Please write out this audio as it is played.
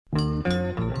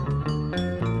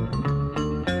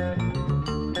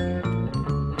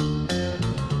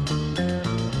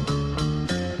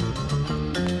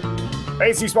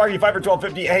AC Sparky, 5 for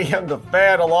 1250 AM, the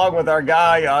fan, along with our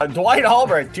guy, Dwight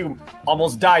Albrecht, who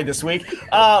almost died this week.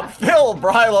 Phil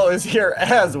Brylo is here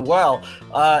as well.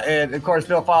 And, of course,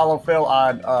 follow Phil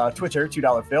on Twitter,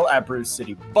 $2 Phil, at Bruce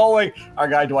City Bowling. Our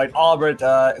guy, Dwight Albrecht,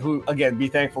 who, again, be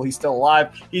thankful he's still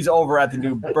alive. He's over at the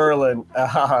New Berlin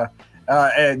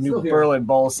Berlin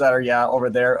Bowl Center, over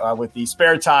there with the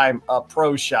Spare Time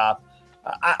Pro Shop.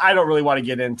 I don't really want to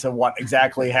get into what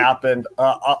exactly happened,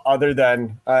 other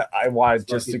than I want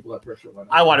to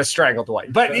strangle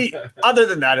Dwight. But other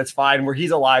than that, it's fine.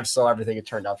 He's alive, so everything had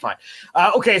turned out fine.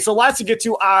 Okay, so lots to get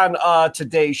to on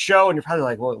today's show, and you're probably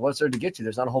like, well, what's there to get to?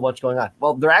 There's not a whole bunch going on.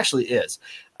 Well, there actually is.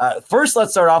 First, let's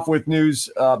start off with news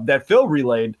that Phil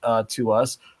relayed to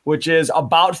us, which is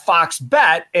about Fox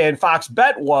Bet, and Fox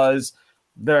Bet was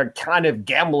the kind of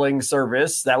gambling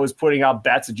service that was putting out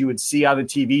bets that you would see on the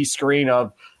TV screen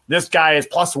of this guy is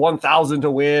plus 1,000 to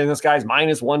win, this guy's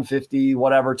minus 150,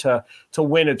 whatever, to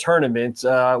win a tournament.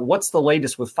 What's the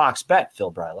latest with Fox Bet,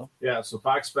 Phil Brylo? Yeah, so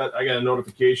Fox Bet, I got a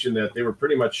notification that they were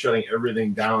pretty much shutting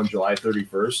everything down July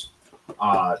 31st.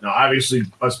 Now, obviously,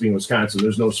 us being Wisconsin,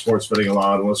 there's no sports betting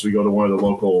allowed unless we go to one of the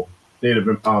local Native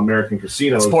American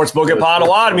casinos. Sportsbook at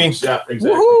Potawatomi. Yeah, exactly.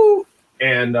 Woohoo!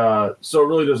 And so it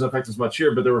really doesn't affect us much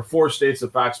here, but there were 4 states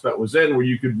that Fox Bet was in where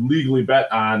you could legally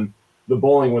bet on the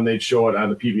bowling when they'd show it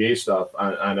on the PBA stuff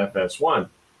on FS1.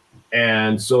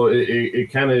 And so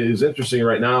it kind of is interesting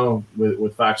right now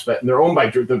with Fox Bet. And they're owned by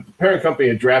the parent company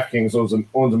of DraftKings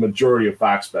owns a majority of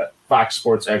Fox Bet. Fox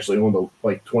Sports actually owned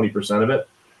like 20% of it.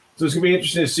 So it's going to be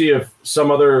interesting to see if some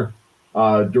other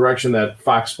direction that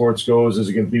Fox Sports goes. Is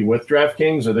it going to be with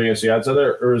DraftKings? Are they going to see odds on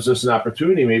there? Or is this an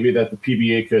opportunity maybe that the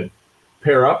PBA could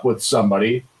pair up with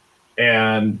somebody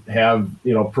and have,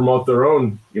 promote their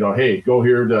own, hey, go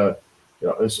here to,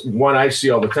 it's one I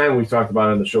see all the time. We talked about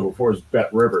it on the show before is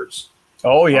Bet Rivers.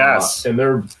 Oh, yes. And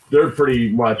they're pretty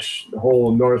much the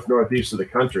whole northeast of the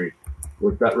country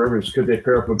with Bet Rivers. Could they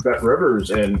pair up with Bet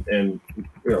Rivers and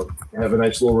have a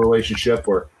nice little relationship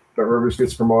where Bet Rivers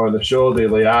gets promoted on the show, they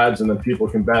lay odds, and then people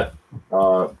can bet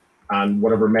on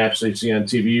whatever match they see on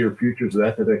TV or futures of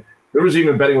that thing. There was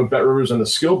even betting with Bet Rivers on the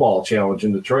Skill Ball Challenge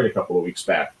in Detroit a couple of weeks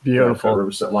back. Beautiful. Bet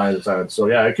Rivers set lines on. So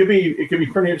yeah, it could be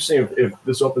pretty interesting if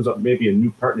this opens up maybe a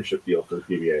new partnership deal for the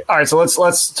PBA. All right, so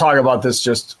let's talk about this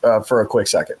just for a quick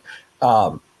second.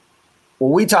 When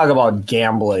we talk about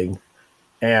gambling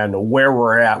and where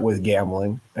we're at with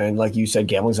gambling, and like you said,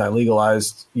 gambling's not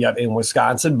legalized yet in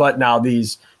Wisconsin, but now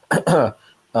these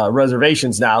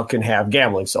reservations now can have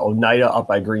gambling. So Oneida up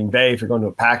by Green Bay, if you're going to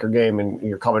a Packer game and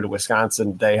you're coming to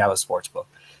Wisconsin, they have a sports book.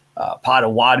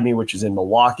 Potawatomi, which is in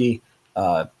Milwaukee,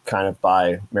 kind of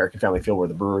by American Family Field where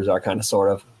the Brewers are, kind of sort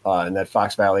of in that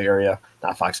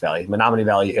Menominee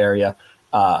Valley area.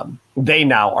 They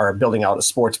now are building out a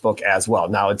sports book as well.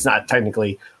 Now it's not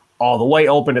technically all the way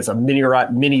open. It's a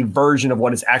mini version of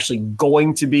what it's actually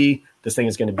going to be. This thing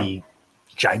is going to be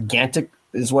gigantic,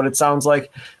 is what it sounds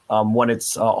like when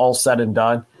it's all said and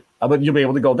done. But you'll be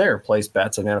able to go there, place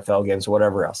bets on NFL games or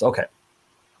whatever else. Okay.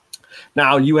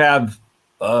 Now you have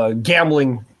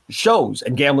gambling shows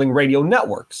and gambling radio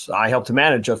networks. I help to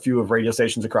manage a few of radio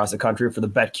stations across the country for the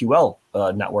BetQL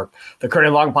network. The Current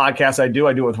and Long podcast I do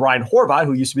it with Ryan Horvath,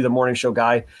 who used to be the morning show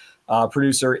guy,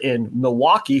 producer in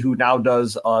Milwaukee, who now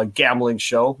does a gambling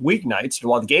show weeknights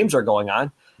while the games are going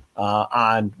on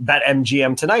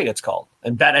BetMGM Tonight, it's called.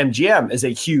 And BetMGM is a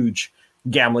huge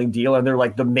gambling deal, and they're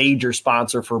like the major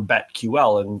sponsor for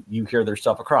BetQL, and you hear their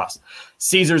stuff across.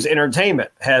 Caesars Entertainment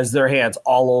has their hands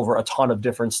all over a ton of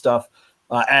different stuff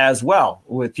as well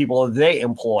with people that they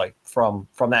employ from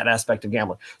that aspect of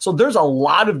gambling. So there's a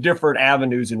lot of different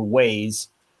avenues and ways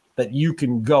that you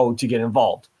can go to get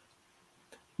involved.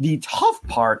 The tough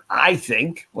part, I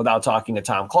think, without talking to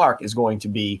Tom Clark, is going to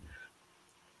be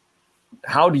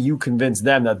how do you convince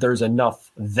them that there's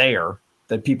enough there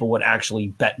that people would actually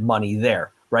bet money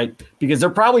there, right? Because they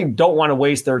probably don't want to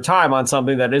waste their time on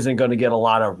something that isn't going to get a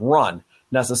lot of run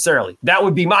necessarily. That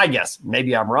would be my guess.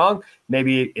 Maybe I'm wrong.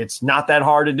 Maybe it's not that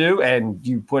hard to do, and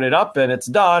you put it up and it's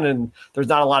done, and there's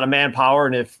not a lot of manpower.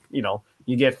 And if,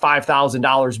 you get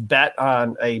 $5,000 bet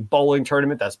on a bowling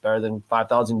tournament, that's better than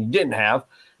 $5,000 you didn't have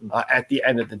at the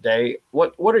end of the day.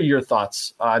 What are your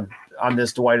thoughts on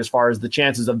this, Dwight, as far as the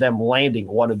chances of them landing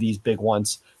one of these big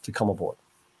ones to come aboard?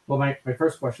 Well, my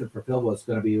first question for Phil was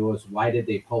going to be why did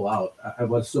they pull out? I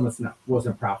would assume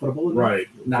wasn't profitable enough.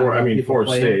 Right. 4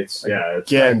 states. Yeah.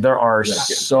 Again, there are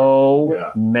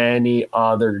so many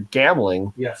other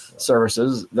gambling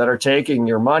services that are taking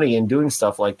your money and doing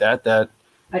stuff like that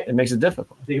it makes it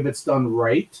difficult. I think if it's done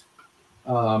right,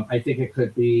 I think it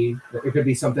could be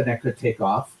something that could take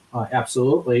off.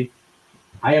 Absolutely.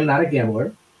 I am not a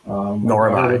gambler. Nor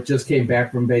am I. Just came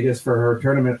back from Vegas for her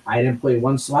tournament. I didn't play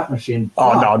one slot machine.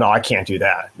 Oh, no, I can't do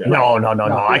that. Yeah. No.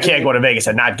 I can't go to Vegas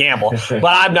and not gamble. But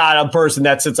I'm not a person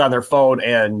that sits on their phone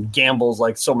and gambles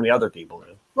like so many other people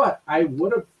do. But I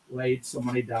would have laid some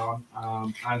money down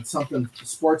on something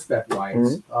sports bet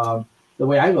wise. Mm-hmm. The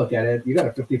way I look at it, you got a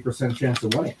 50% chance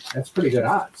of winning. That's pretty good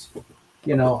odds.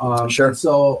 Sure.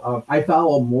 So I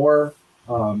follow more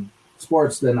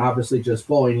sports than obviously just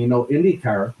bowling.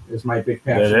 IndyCar is my big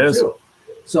passion too.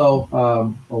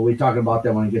 So we talk about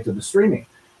that when we get to the streaming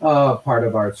part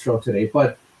of our show today.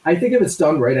 But I think if it's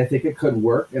done right, I think it could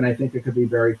work, and I think it could be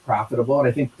very profitable. And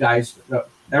I think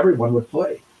everyone would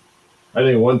play. I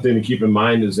think one thing to keep in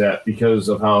mind is that because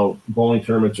of how bowling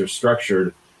tournaments are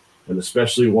structured, and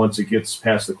especially once it gets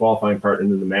past the qualifying part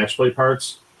into the match play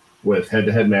parts with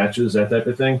head-to-head matches, that type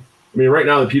of thing. I mean, right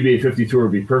now the PBA 50 Tour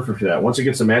would be perfect for that. Once it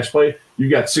gets to match play,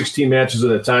 you've got 16 matches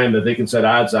at a time that they can set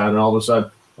odds on, and all of a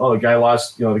sudden, the guy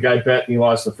lost, the guy bet and he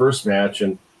lost the first match,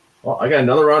 and I got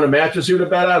another round of matches here to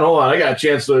bet on. Hold on, I got a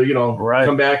chance to,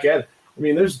 come back at it. I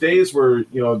mean, there's days where,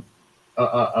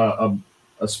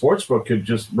 a sports book could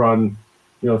just run,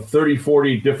 30,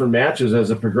 40 different matches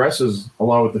as it progresses,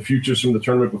 along with the futures from the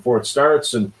tournament before it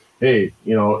starts. And hey,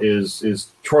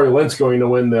 is Troy Lentz going to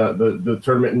win the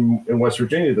tournament in West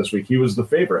Virginia this week? He was the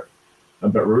favorite. I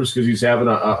bet Ruse because he's having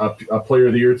a player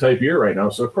of the year type year right now,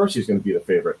 so of course he's going to be the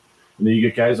favorite. And then you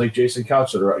get guys like Jason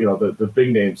Couch that are the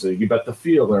big names that you bet the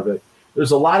field and everything. There's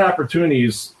a lot of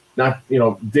opportunities, not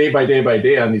day by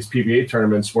day on these PBA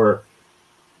tournaments where,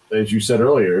 as you said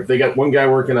earlier, if they got one guy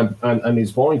working on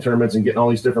these bowling tournaments and getting all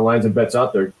these different lines and bets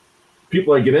out there,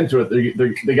 people that get into it,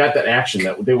 they got that action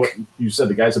that they want. You said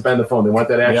the guys that bet on the phone, they want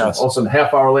that action. Yes. All of a sudden,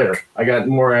 half hour later, I got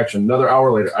more action. Another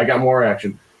hour later, I got more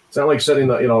action. It's not like setting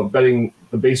betting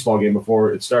the baseball game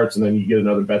before it starts and then you get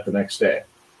another bet the next day.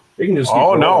 You can just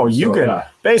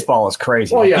baseball is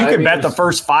crazy. Well, yeah, you can bet the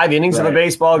first 5 innings of a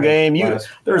baseball game.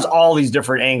 There's all these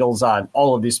different angles on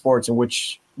all of these sports in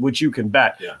which you can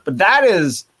bet. Yeah. But that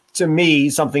is, to me,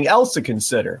 something else to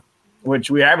consider, which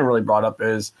we haven't really brought up,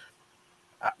 is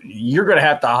you're going to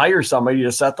have to hire somebody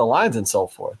to set the lines and so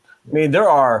forth. I mean, there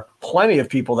are plenty of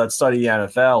people that study the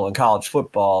NFL and college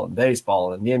football and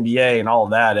baseball and the NBA and all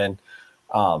of that, and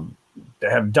they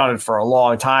have done it for a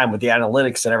long time with the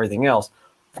analytics and everything else.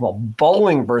 From a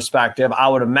bowling perspective, I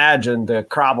would imagine the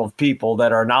crop of people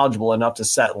that are knowledgeable enough to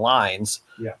set lines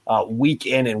week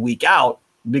in and week out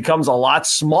becomes a lot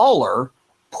smaller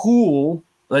pool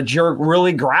that you're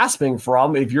really grasping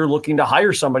from if you're looking to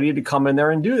hire somebody to come in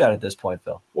there and do that at this point,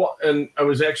 Phil. Well, and I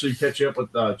was actually catching up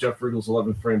with Jeff Riggle's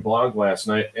 11th Frame blog last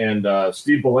night, and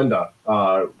Steve Belinda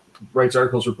writes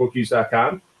articles for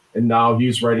bookies.com, and now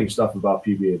he's writing stuff about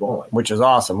PBA bowling. Which is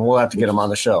awesome. We'll have to get him on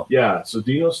the show. Yeah. So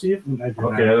do you know Steve? I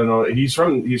don't know. He's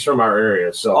from our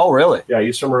area. So. Oh, really? Yeah,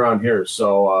 he's from around here.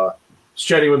 So I was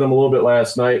chatting with him a little bit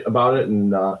last night about it,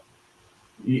 and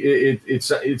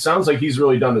it sounds like he's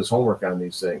really done his homework on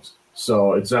these things.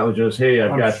 So it's not just, hey,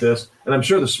 I've got this. And I'm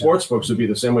sure the sports books would be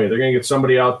the same way. They're going to get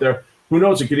somebody out there. Who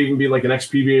knows? It could even be like an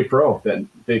ex-PBA pro that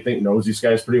they think knows these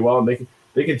guys pretty well. And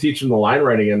they can teach him the line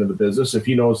writing end of the business if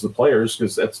he knows the players,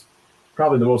 because that's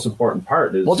probably the most important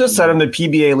part. We'll just send him the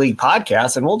PBA League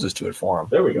podcast, and we'll just do it for him.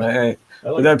 There we go.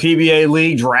 The PBA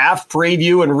League draft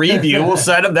preview and review. We'll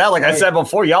set him that. Like I said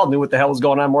before, y'all knew what the hell was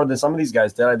going on more than some of these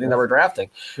guys did. I think they were drafting.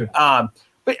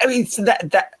 But I mean,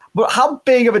 but how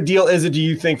big of a deal is it, do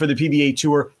you think, for the PBA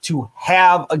Tour to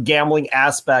have a gambling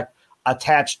aspect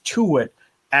attached to it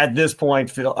at this point,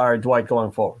 Phil or Dwight,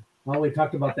 going forward? Well, we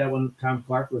talked about that when Tom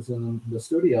Clark was in the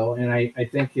studio, and I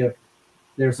think if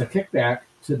there's a kickback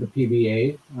to the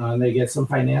PBA and they get some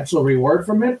financial reward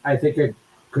from it, I think it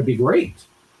could be great.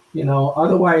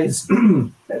 Otherwise,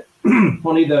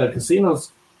 only the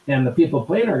casinos and the people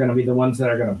playing are going to be the ones that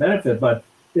are going to benefit. But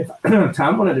if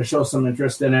Tom wanted to show some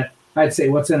interest in it, I'd say,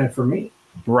 what's in it for me?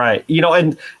 Right.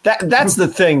 And that's the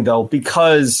thing, though,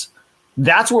 because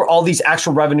that's where all these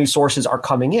extra revenue sources are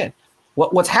coming in.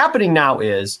 What's happening now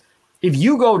is if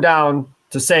you go down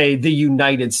to, say, the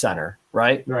United Center,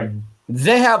 right? Right.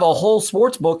 They have a whole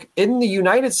sports book in the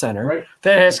United Center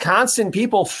that has constant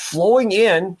people flowing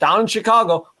in down in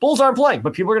Chicago. Bulls aren't playing,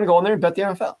 but people are going to go in there and bet the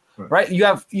NFL, right? You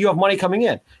have money coming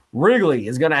in. Wrigley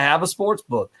is going to have a sports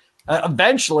book.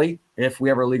 Eventually, if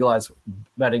we ever legalize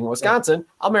betting in Wisconsin,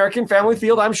 American Family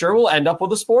Field, I'm sure, will end up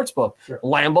with a sports book. Sure.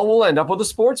 Lambeau will end up with a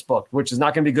sports book, which is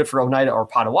not going to be good for Oneida or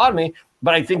Potawatomi,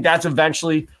 but I think that's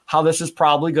eventually how this is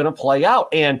probably going to play out.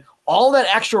 And all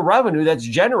that extra revenue that's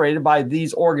generated by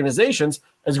these organizations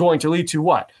is going to lead to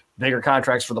what? Bigger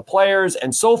contracts for the players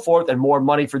and so forth, and more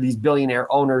money for these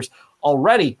billionaire owners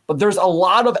already, but there's a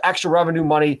lot of extra revenue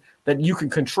money that you can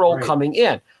control coming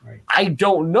in. Right. I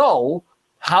don't know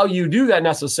how you do that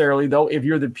necessarily, though, if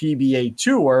you're the PBA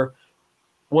Tour,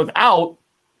 without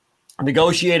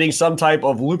negotiating some type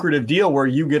of lucrative deal where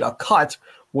you get a cut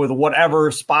with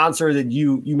whatever sponsor that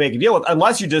you make a deal with,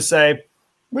 unless you just say,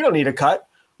 we don't need a cut,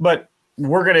 but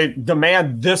we're going to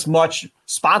demand this much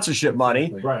sponsorship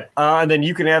money. Right. And then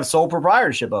you can have sole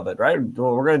proprietorship of it, right?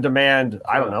 Well, we're going to demand,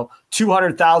 I don't know,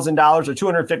 $200,000 or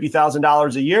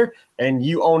 $250,000 a year, and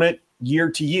you own it year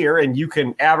to year, and you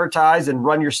can advertise and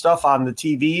run your stuff on the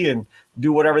TV and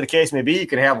do whatever the case may be. You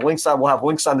can have links on, we'll have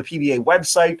links on the PBA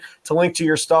website to link to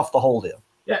your stuff, the whole deal.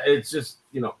 Yeah, it's just,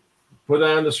 put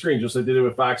it on the screen, just like they did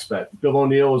with Fox Bet. Bill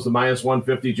O'Neill was the minus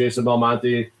 150, Jason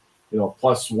Belmonte,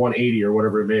 plus 180 or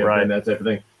whatever it may have been, that type of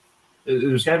thing.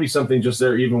 There's got to be something just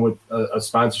there, even with a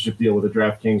sponsorship deal with a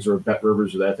DraftKings or a Bet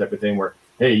Rivers or that type of thing, where,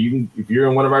 hey, you can, if you're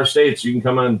in one of our states, you can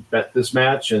come on bet this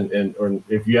match, and or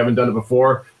if you haven't done it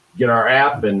before, get our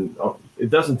app. And it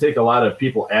doesn't take a lot of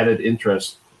people added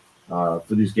interest for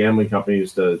these gambling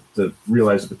companies to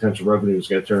realize the potential revenue is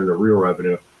going to turn into real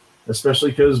revenue,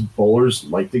 especially because bowlers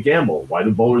like to gamble. Why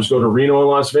do bowlers go to Reno and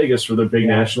Las Vegas for their big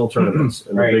national tournaments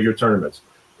and the bigger tournaments?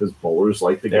 Because bowlers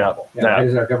like to gamble. Yeah. Why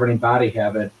does our governing body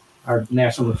have it? Our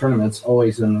national tournaments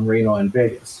always in Reno and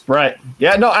Vegas. Right.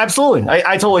 Yeah, no, absolutely.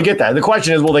 I totally get that. The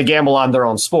question is, will they gamble on their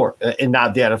own sport and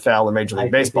not the NFL or Major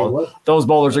League Baseball? Those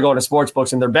bowlers are going to sports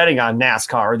books and they're betting on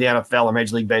NASCAR or the NFL or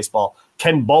Major League Baseball.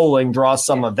 Can bowling draw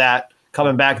some of that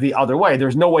coming back the other way?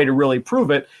 There's no way to really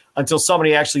prove it until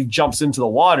somebody actually jumps into the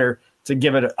water to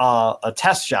give it a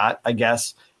test shot, I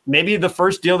guess. Maybe the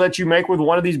first deal that you make with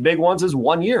one of these big ones is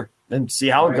 1 year. And see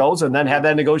how it goes, and then have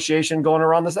that negotiation going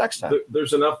around this next time.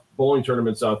 There's enough bowling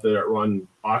tournaments out there that run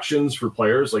auctions for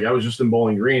players. Like I was just in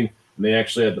Bowling Green, and they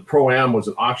actually had the Pro-Am was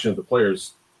an auction of the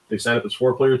players. They signed up as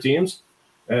 4-player teams,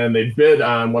 and they bid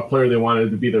on what player they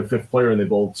wanted to be their 5th player, and they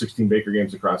bowled 16 Baker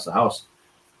games across the house.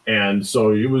 And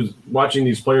so it was watching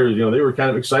these players, they were kind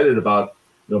of excited about,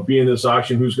 being in this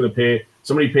auction, who's going to pay.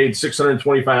 Somebody paid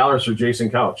 $625 for Jason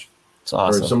Couch. That's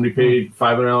awesome. Or somebody paid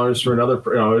 $500 for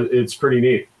another, it's pretty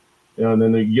neat. And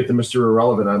then you get the Mr.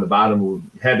 Irrelevant on the bottom who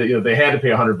had to, they had to pay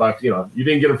 $100. You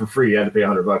didn't get them for free; you had to pay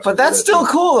 $100. But that's still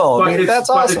cool, though. But that's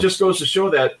awesome. But it just goes to show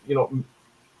that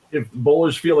if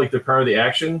bowlers feel like they're part of the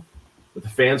action, if the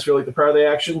fans feel like they're part of the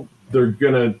action, they're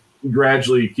gonna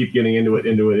gradually keep getting into it.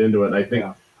 And I think,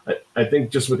 I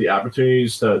think just with the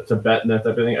opportunities to bet and that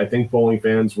type of thing, I think bowling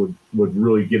fans would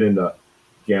really get into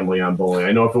gambling on bowling.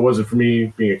 I know if it wasn't for me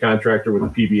being a contractor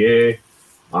with the PBA.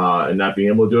 And not being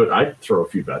able to do it, I'd throw a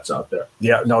few bets out there.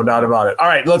 Yeah, no doubt about it. All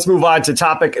right, let's move on to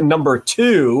topic number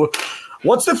 2.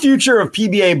 What's the future of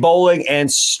PBA bowling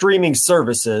and streaming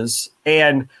services?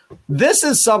 And this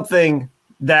is something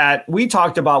that we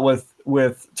talked about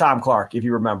with Tom Clark, if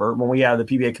you remember, when we had the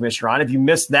PBA commissioner on. If you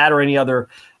missed that or any other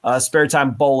Spare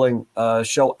Time Bowling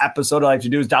show episode, all you have to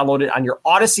do is download it on your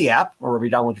Odyssey app or wherever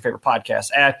you download your favorite podcast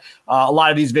app. A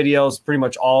lot of these videos, pretty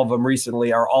much all of them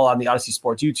recently, are all on the Odyssey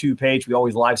Sports YouTube page. We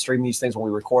always live stream these things when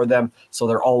we record them, so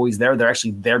they're always there. They're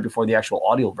actually there before the actual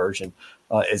audio version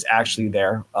is actually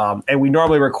there. And we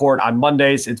normally record on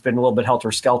Mondays. It's been a little bit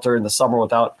helter-skelter in the summer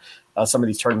without some of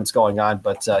these tournaments going on.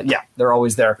 But, they're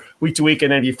always there week to week.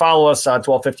 And then if you follow us on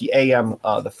 1250 AM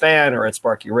The Fan or at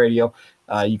Sparky Radio,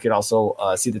 you can also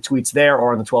see the tweets there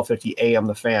or on the 1250 AM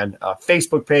The Fan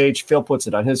Facebook page. Phil puts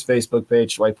it on his Facebook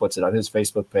page. Dwight puts it on his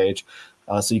Facebook page,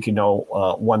 so you can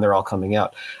know when they're all coming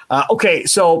out. Okay,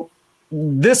 so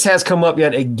this has come up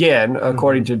yet again,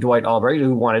 according to Dwight Albright,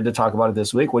 who wanted to talk about it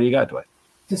this week. What do you got, Dwight?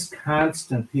 Just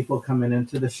constant people coming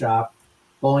into the shop,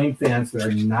 bowling fans that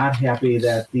are not happy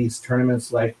that these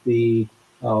tournaments like the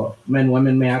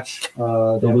men-women match.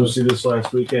 This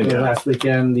last weekend. Last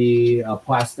weekend, the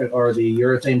plastic or the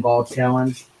urethane ball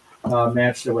challenge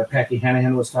match that what Packy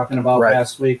Hanahan was talking about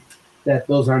last week. That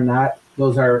those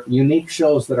are unique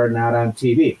shows that are not on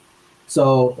TV.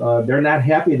 So they're not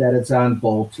happy that it's on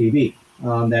Bowl TV,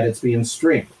 that it's being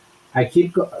streamed.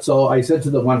 So I said to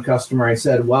the one customer, I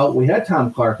said, well, we had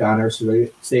Tom Clark on our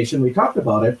station. We talked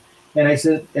about it. And I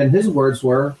said, and his words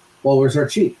were, bowlers are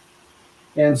cheap.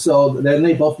 And so then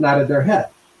they both nodded their head.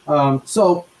 The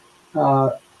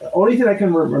only thing I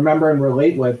can remember and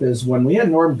relate with is when we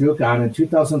had Norm Duke on in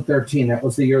 2013, that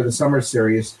was the year of the Summer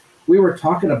Series, we were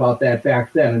talking about that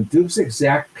back then. And Duke's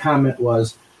exact comment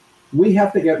was, we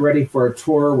have to get ready for a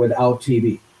tour without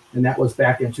TV. And that was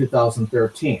back in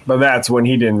 2013. But that's when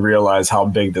he didn't realize how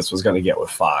big this was going to get with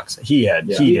Fox. He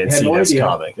didn't see this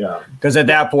coming. Because at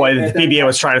that point, the PBA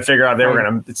was trying to figure out they were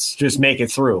going to just make it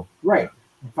through. Right.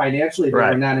 Financially, they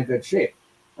were not in good shape.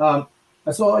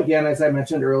 So again, as I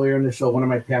mentioned earlier in the show, one of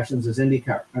my passions is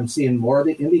IndyCar. I'm seeing more of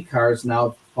the Indy cars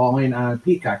now falling on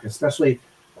Peacock, especially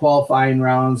qualifying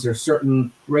rounds or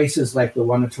certain races like the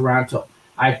one in Toronto.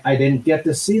 I didn't get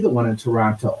to see the one in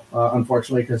Toronto,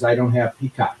 unfortunately, because I don't have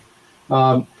Peacock.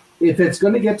 If it's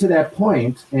going to get to that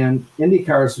point, and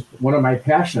IndyCar is one of my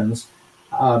passions,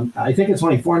 I think it's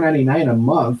only $4.99 a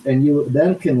month, and you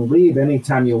then can leave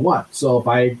anytime you want. So if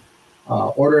I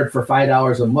order it for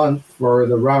 $5 a month for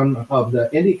the run of the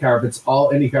IndyCar, if it's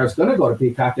all IndyCar is going to go to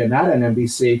Peacock and not an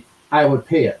NBC, I would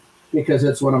pay it because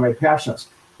it's one of my passions.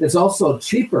 It's also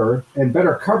cheaper and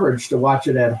better coverage to watch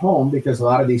it at home because a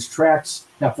lot of these tracks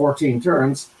have 14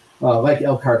 turns, like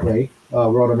Elkhart Lake,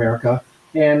 Road America.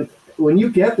 And when you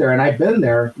get there, and I've been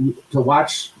there to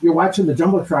watch, you're watching the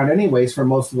Jumbotron anyways for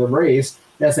most of the race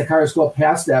as the cars go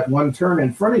past that one turn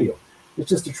in front of you. It's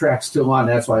just the track's too long.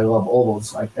 That's why I love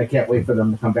ovals. I can't wait for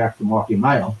them to come back from Walking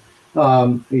Mile.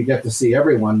 You get to see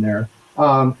everyone there.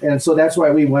 And so that's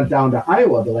why we went down to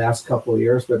Iowa the last couple of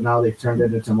years, but now they've turned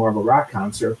it into more of a rock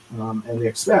concert and the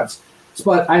expense.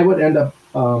 But I would end up,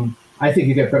 I think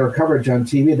you get better coverage on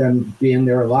TV than being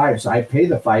there live. So I pay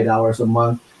the $5 a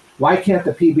month. Why can't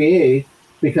the PBA,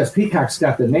 because Peacock's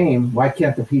got the name, why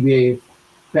can't the PBA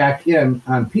back in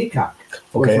on Peacock?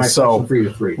 Okay, so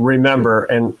remember,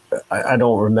 and I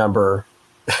don't remember,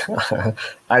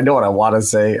 I know what I want to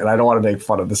say, and I don't want to make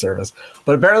fun of the service,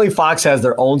 but apparently Fox has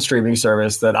their own streaming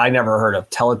service that I never heard of,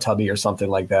 Teletubby or something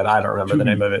like that. I don't remember the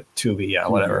name of it. Tubi, yeah,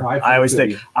 whatever. I always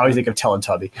think of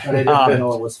Teletubby. But I didn't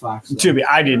know it was Fox. So. Tubi,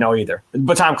 I didn't know either.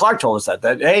 But Tom Clark told us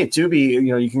that hey,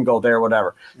 Tubi, you can go there,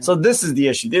 whatever. Yeah. So this is the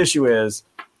issue. The issue is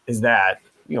that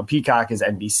Peacock is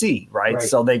NBC, right?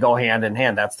 So they go hand in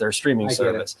hand. That's their streaming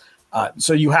service.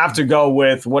 So you have to go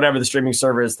with whatever the streaming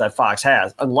service that Fox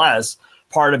has, unless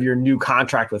part of your new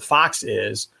contract with Fox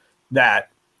is that,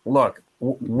 look,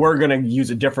 we're going to use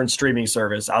a different streaming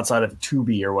service outside of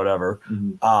Tubi or whatever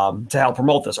to help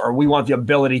promote this. Or we want the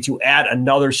ability to add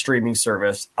another streaming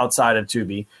service outside of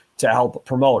Tubi to help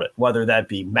promote it, whether that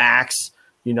be Max,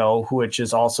 which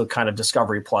is also kind of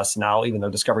Discovery Plus now, even though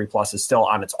Discovery Plus is still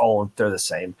on its own, they're the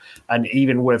same. And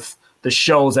even with the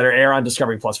shows that are air on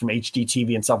Discovery Plus from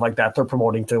HDTV and stuff like that, they're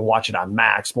promoting to watch it on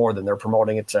Max more than they're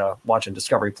promoting it to watch on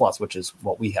Discovery Plus, which is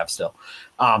what we have still.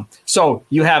 So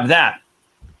you have that.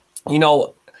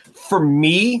 For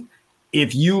me,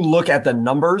 if you look at the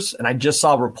numbers, and I just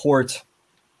saw a report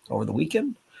over the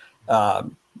weekend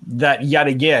that yet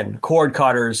again, cord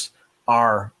cutters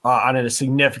are on a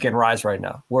significant rise right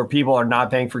now, where people are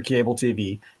not paying for cable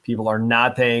TV, people are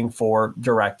not paying for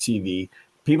direct TV.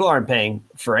 People aren't paying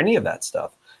for any of that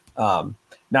stuff.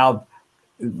 Now,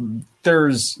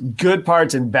 there's good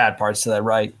parts and bad parts to that,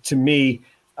 right? To me,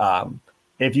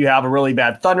 if you have a really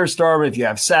bad thunderstorm, if you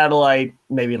have satellite,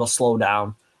 maybe it'll slow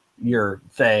down your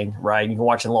thing, right? You can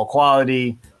watch in low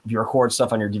quality. If you record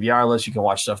stuff on your DVR list, you can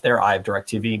watch stuff there. I have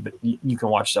DirecTV, but you can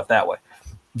watch stuff that way.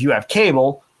 If you have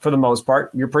cable, for the most part,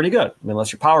 you're pretty good.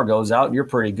 Unless your power goes out, you're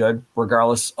pretty good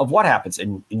regardless of what happens.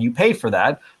 And you pay for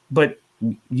that, but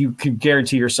you can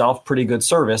guarantee yourself pretty good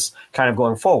service kind of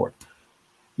going forward.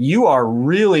 You are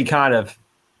really kind of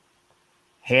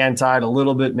hand-tied a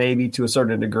little bit, maybe to a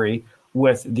certain degree,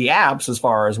 with the apps as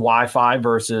far as Wi-Fi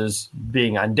versus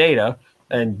being on data.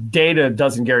 And data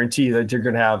doesn't guarantee that you're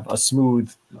going to have a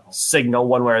smooth signal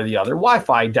one way or the other.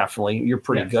 Wi-Fi, definitely, you're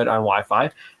pretty good on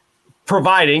Wi-Fi,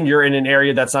 providing you're in an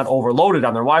area that's not overloaded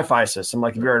on their Wi-Fi system.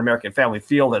 Like if you're at an American Family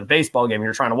Field at a baseball game and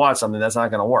you're trying to watch something, that's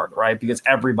not going to work, right? Because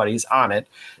everybody's on it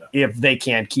if they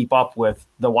can't keep up with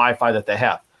the Wi-Fi that they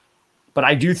have. But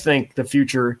I do think the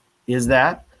future is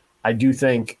that. I do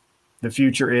think the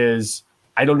future is,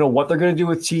 I don't know what they're going to do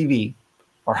with TV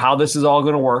or how this is all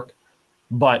going to work,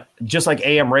 but just like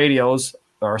AM radios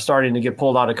are starting to get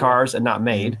pulled out of cars and not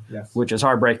made, which is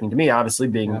heartbreaking to me, obviously,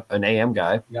 being an AM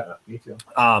guy. Yeah, me too.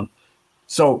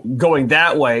 So going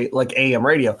that way, like AM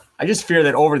radio, I just fear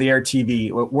that over-the-air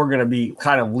TV, we're going to be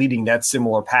kind of leading that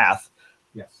similar path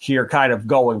here kind of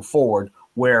going forward,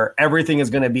 where everything is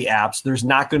going to be apps. There's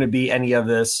not going to be any of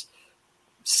this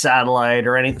satellite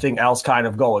or anything else kind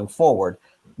of going forward.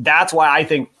 That's why I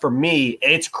think, for me,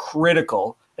 it's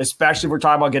critical, especially if we're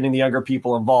talking about getting the younger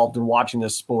people involved in watching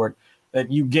this sport, that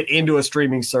you get into a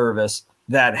streaming service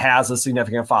that has a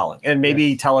significant following. And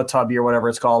maybe Teletubby or whatever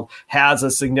it's called has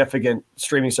a significant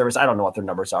streaming service. I don't know what their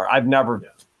numbers are. I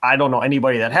don't know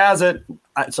anybody that has it,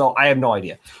 so I have no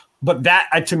idea. But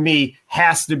that, to me,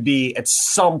 has to be at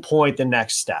some point the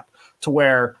next step, to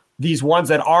where these ones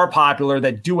that are popular,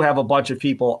 that do have a bunch of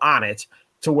people on it,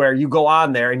 to where you go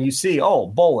on there and you see,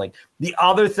 bowling. The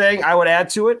other thing I would add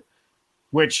to it,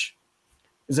 which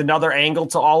is another angle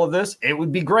to all of this. It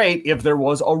would be great if there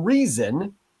was a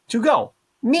reason to go,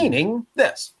 meaning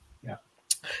this. Yeah.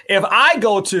 If I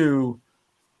go to,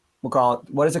 we'll call it,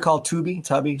 what is it called?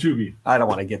 Tubi? I don't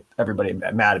want to get everybody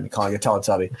mad at me calling it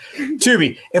Teletubby.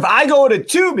 Tubi. If I go to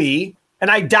Tubi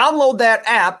and I download that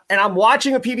app and I'm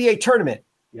watching a PBA tournament,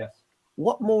 yes,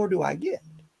 what more do I get?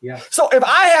 Yeah. So if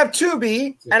I have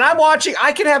Tubi and I'm watching,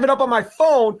 I can have it up on my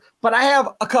phone, but I have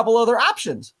a couple other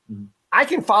options. Mm-hmm. I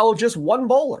can follow just one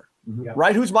bowler,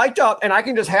 right, who's mic'd up, and I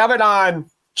can just have it on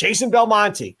Jason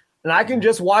Belmonte. And I can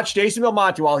just watch Jason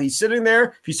Belmonte while he's sitting there.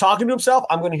 If he's talking to himself,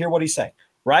 I'm going to hear what he's saying,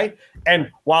 right?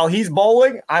 And while he's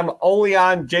bowling, I'm only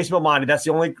on Jason Belmonte. That's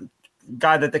the only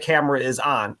guy that the camera is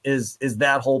on, is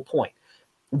that whole point.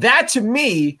 That, to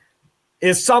me,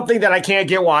 is something that I can't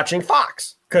get watching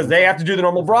Fox, because they have to do the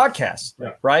normal broadcast,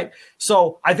 right?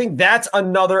 So I think that's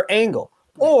another angle.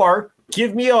 Or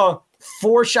give me a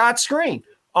 4-shot screen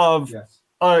of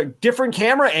different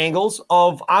camera angles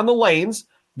of on the lanes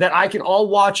that I can all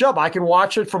watch up. I can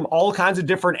watch it from all kinds of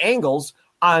different angles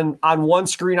on one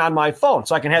screen on my phone.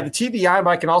 So I can have the TV on,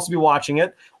 but I can also be watching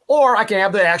it. Or I can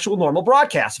have the actual normal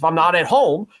broadcast. If I'm not at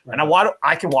home and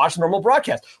I can watch the normal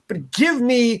broadcast. But give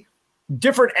me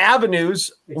different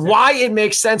avenues why it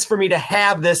makes sense for me to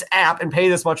have this app and pay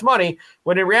this much money,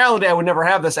 when in reality I would never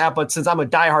have this app. But since I'm a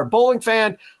diehard bowling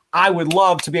fan, I would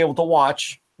love to be able to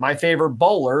watch my favorite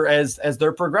bowler as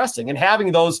they're progressing and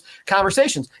having those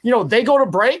conversations. You know, they go to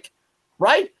break,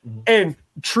 right? Mm-hmm. And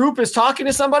Troop is talking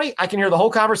to somebody. I can hear the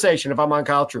whole conversation if I'm on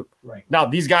Kyle Troop. Right. Now,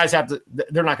 these guys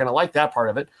they're not going to like that part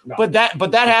of it, but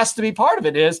that has to be part of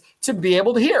it, is to be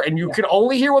able to hear. And you can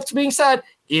only hear what's being said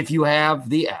if you have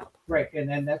the app. Right, and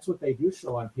then that's what they do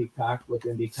show on Peacock with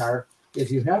IndyCar, is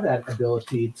you have that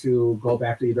ability to go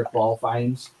back to either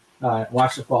qualifyings,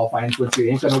 watch the qualifyings, which you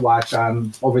ain't going to watch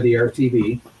on over-the-air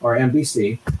TV or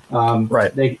NBC.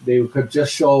 Right. They could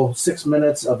just show 6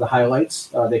 minutes of the highlights.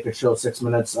 They could show 6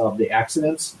 minutes of the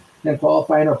accidents in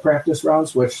qualifying or practice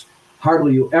rounds, which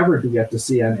hardly you ever do get to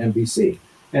see on NBC.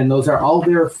 And those are all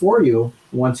there for you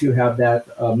once you have that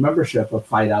membership of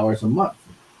 $5 a month.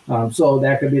 So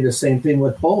that could be the same thing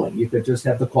with bowling. You could just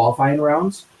have the qualifying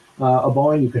rounds of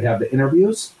bowling. You could have the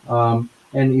interviews, and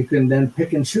you can then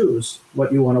pick and choose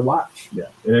what you want to watch. Yeah,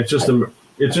 and it's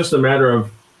just a matter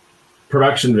of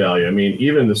production value. I mean,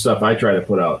 even the stuff I try to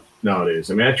put out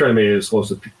nowadays. I mean, I try to make it as close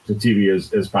to TV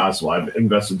as possible. I've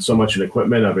invested so much in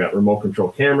equipment. I've got remote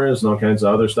control cameras and all kinds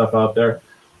of other stuff out there.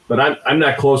 But I'm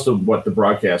not close to what the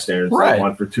broadcast standards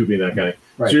want for Tubi and that kind of.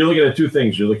 Right. So you're looking at two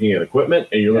things. You're looking at equipment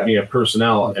and you're looking at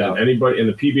personnel. And anybody in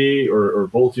the PBA or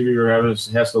Bowl TV or whatever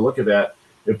has to look at that.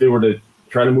 If they were to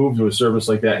try to move to a service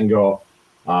like that and go,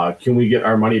 can we get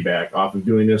our money back off of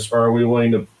doing this? Or are we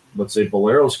willing to, let's say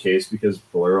Bolero's case, because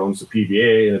Bolero owns the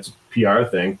PBA and it's a PR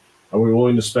thing, are we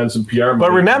willing to spend some PR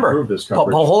money to improve this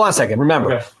coverage? But hold on a second.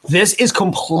 Remember, this is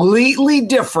completely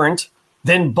different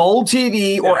than Bowl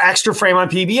TV or Extra Frame on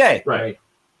PBA. Right.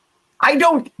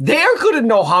 They're going to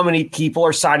know how many people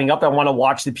are signing up that want to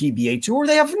watch the PBA tour.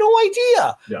 They have no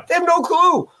idea. Yeah. They have no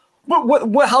clue.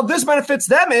 But how this benefits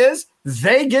them is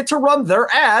they get to run their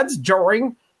ads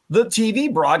during the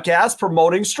TV broadcast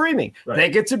promoting streaming. Right. They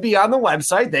get to be on the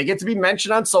website. They get to be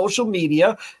mentioned on social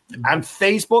media, on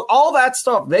Facebook, all that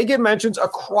stuff. They get mentions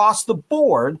across the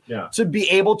board to be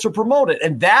able to promote it.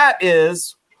 And that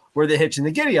is where the hitch and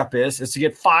the giddy up is to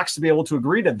get Fox to be able to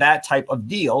agree to that type of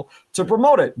deal to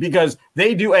promote it, because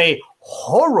they do a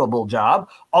horrible job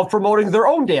of promoting their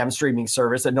own damn streaming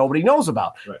service that nobody knows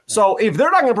about. Right. So if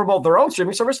they're not going to promote their own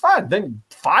streaming service, fine. Then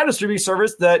find a streaming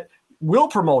service that will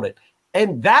promote it.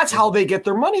 And that's how they get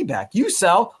their money back. You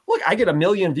sell, look, I get 1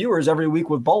 million viewers every week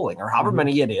with bowling, or however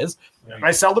many it is. Right.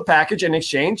 I sell the package in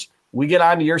exchange. We get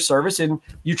onto your service and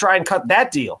you try and cut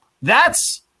that deal.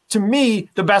 That's, to me,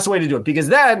 the best way to do it, because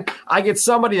then I get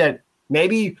somebody that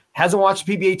maybe hasn't watched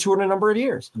a PBA tour in a number of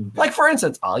years. Mm-hmm. Like, for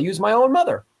instance, I'll use my own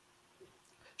mother.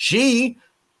 She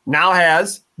now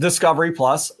has Discovery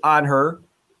Plus on her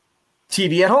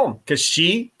TV at home because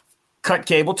she cut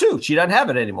cable too. She doesn't have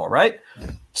it anymore, right?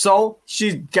 So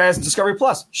she has Discovery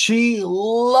Plus. She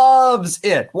loves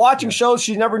it. Watching shows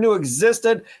she never knew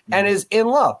existed and is in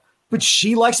love. But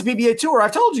she likes the PBA Tour.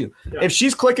 I've told you. Yeah. If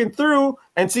she's clicking through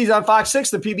and sees on Fox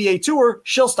 6 the PBA Tour,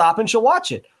 she'll stop and she'll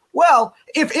watch it. Well,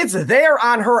 if it's there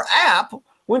on her app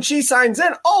when she signs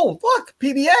in, oh, look,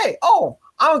 PBA. Oh,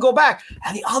 I'm going to go back.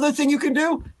 And the other thing you can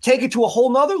do, take it to a whole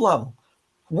nother level.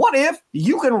 What if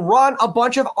you can run a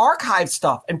bunch of archive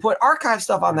stuff and put archive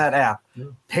stuff on that app? Yeah.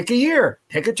 Pick a year,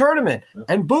 pick a tournament,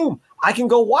 and boom, I can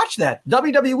go watch that.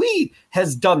 WWE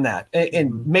has done that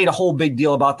and made a whole big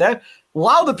deal about that.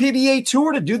 Allow the PBA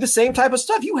Tour to do the same type of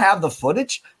stuff. You have the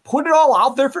footage. Put it all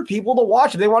out there for people to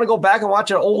watch. If they want to go back and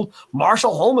watch an old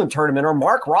Marshall Holman tournament or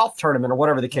Mark Rolfe tournament or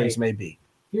whatever the case may be.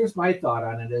 Here's my thought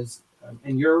on it is,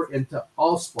 and you're into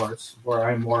all sports, where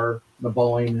I'm more the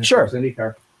bowling and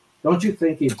IndyCar. Don't you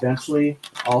think eventually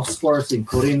all sports,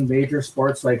 including major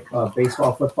sports like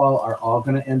baseball, football, are all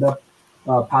going to end up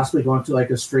possibly going to like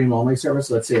a stream-only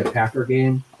service? Let's say a Packer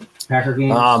games.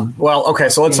 Well, okay,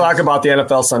 so let's talk about the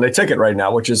NFL Sunday Ticket right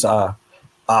now, which is a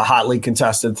hotly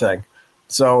contested thing.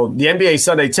 So the NBA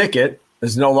Sunday Ticket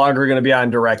is no longer going to be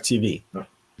on DirecTV,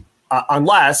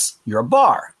 unless you're a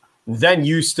bar. Then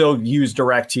you still use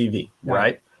DirecTV,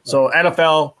 right? So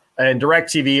NFL and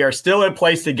DirecTV are still in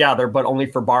place together, but only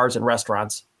for bars and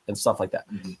restaurants and stuff like that.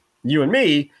 Mm-hmm. You and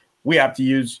me, we have to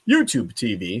use YouTube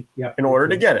TV in order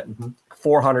to get it. Mm-hmm.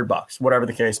 $400, whatever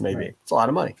the case may be. It's a lot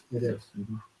of money. It is.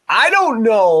 Mm-hmm. I don't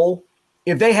know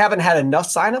if they haven't had enough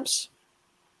signups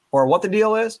or what the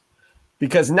deal is,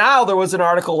 because now there was an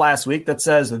article last week that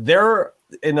says they're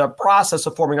in the process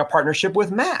of forming a partnership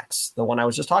with Max, the one I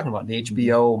was just talking about, the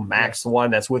HBO Max, the one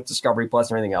that's with Discovery Plus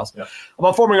and everything else,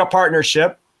 about forming a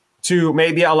partnership to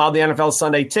maybe allow the NFL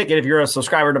Sunday Ticket. If you're a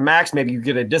subscriber to Max, maybe you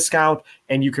get a discount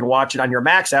and you can watch it on your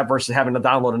Max app versus having to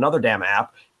download another damn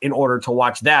app in order to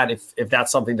watch that if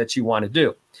that's something that you want to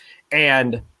do.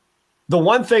 And the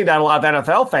one thing that a lot of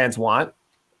NFL fans want,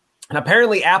 and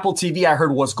apparently Apple TV, I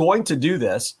heard, was going to do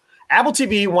this. Apple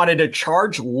TV wanted to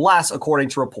charge less, according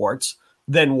to reports,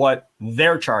 than what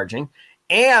they're charging.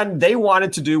 And they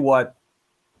wanted to do what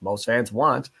most fans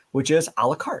want, which is a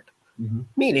la carte. Mm-hmm.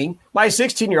 Meaning, my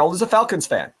 16-year-old is a Falcons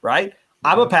fan, right?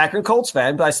 I'm a Packer and Colts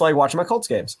fan, but I still like watching my Colts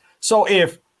games. So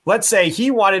if, let's say, he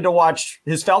wanted to watch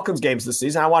his Falcons games this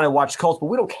season, I want to watch Colts, but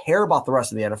we don't care about the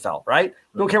rest of the NFL, right?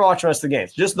 We don't care about watching the rest of the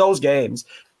games, just those games.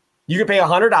 You can pay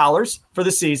 $100 for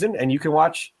the season, and you can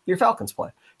watch your Falcons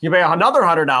play. You pay another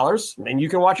 $100, and you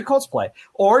can watch your Colts play.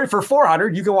 Or for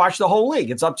 $400, you can watch the whole league.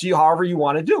 It's up to you however you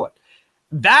want to do it.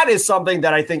 That is something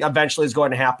that I think eventually is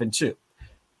going to happen too.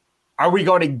 Are we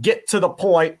going to get to the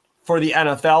point for the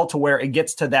NFL to where it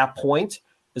gets to that point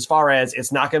as far as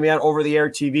it's not going to be on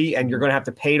over-the-air TV and you're going to have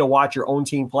to pay to watch your own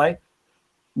team play?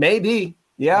 Maybe.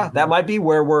 Yeah, that might be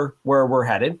where we're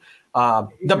headed.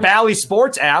 The Bally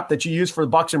Sports app that you use for the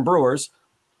Bucks and Brewers,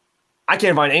 I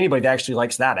can't find anybody that actually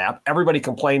likes that app. Everybody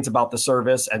complains about the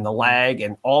service and the lag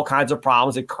and all kinds of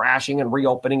problems and crashing and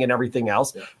reopening and everything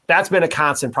else. Yeah. That's been a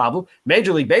constant problem.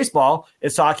 Major League Baseball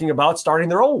is talking about starting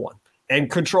their own one and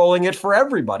controlling it for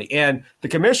everybody. And the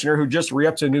commissioner, who just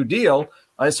re-upped to a new deal,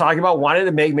 is talking about wanting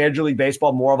to make Major League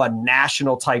Baseball more of a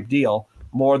national type deal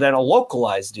more than a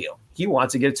localized deal. He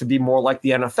wants to get it to be more like the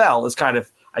NFL is kind of,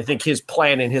 I think, his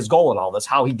plan and his goal in all this.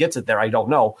 How he gets it there, I don't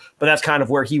know. But that's kind of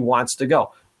where he wants to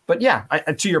go. But yeah,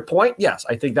 to your point, yes,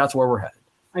 I think that's where we're headed.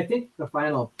 I think the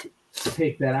final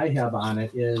take that I have on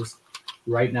it is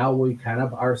right now we kind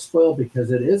of are spoiled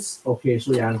because it is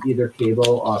occasionally on either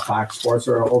cable, Fox Sports,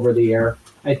 or over the air.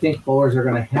 I think bowlers are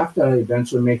going to have to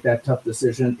eventually make that tough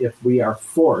decision if we are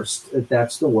forced, if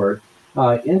that's the word,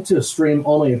 into stream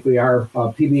only if we are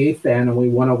a PBA fan and we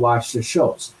want to watch the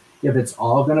shows. If it's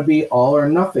all going to be all or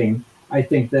nothing, I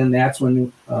think then that's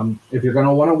when, if you're going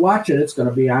to want to watch it, it's going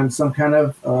to be on some kind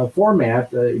of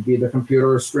format, be the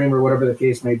computer or stream or whatever the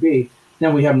case may be.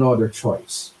 Then we have no other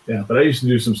choice. Yeah, but I used to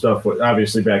do some stuff with,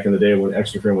 obviously back in the day when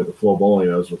Extra Frame with the Flow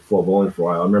Bowling, I was with Flow Bowling for a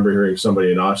while. I remember hearing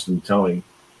somebody in Austin telling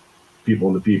people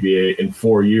in the PBA, in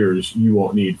 4 years, you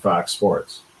won't need Fox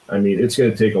Sports. I mean, it's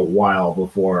going to take a while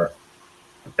before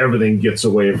everything gets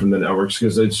away from the networks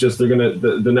because it's just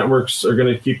the networks are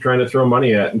going to keep trying to throw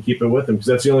money at and keep it with them because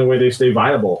that's the only way they stay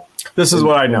viable. This is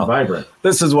what I know. Vibrant.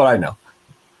 This is what I know.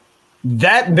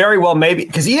 That very well may be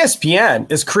because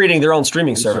ESPN is creating their own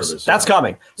streaming service. That's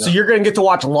coming. Yeah. So you're going to get to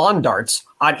watch lawn darts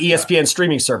on ESPN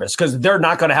streaming service because they're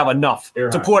not going to have enough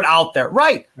to put out there.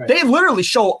 Right. They literally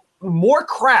show more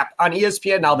crap on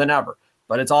ESPN now than ever,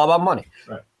 but it's all about money.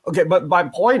 Right. Okay, but my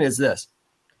point is this.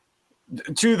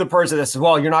 To the person that says,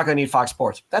 well, you're not going to need Fox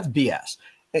Sports. That's BS.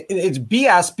 It's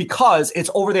BS because it's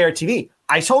over-the-air TV.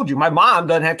 I told you, my mom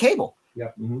doesn't have cable.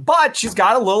 Yep. Mm-hmm. But she's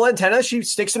got a little antenna she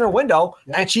sticks in her window,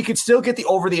 and she could still get the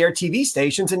over-the-air TV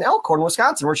stations in Elkhorn,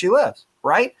 Wisconsin, where she lives,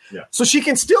 right? Yeah. So she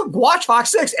can still watch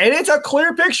Fox 6, and it's a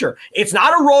clear picture. It's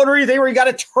not a rotary thing where you got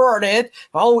to turn it,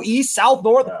 east, south,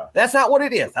 north. Yeah. That's not what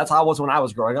it is. That's how it was when I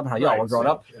was growing up and how y'all were growing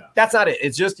up. Yeah. That's not it.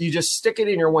 It's just you just stick it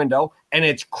in your window, and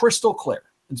it's crystal clear.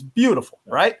 It's beautiful,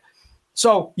 right?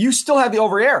 So you still have the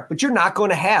over-air, but you're not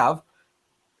going to have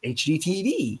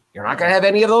HDTV. You're not going to have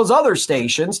any of those other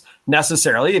stations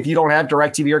necessarily if you don't have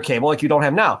DirecTV or cable like you don't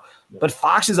have now. Yeah. But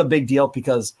Fox is a big deal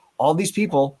because all these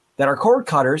people that are cord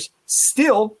cutters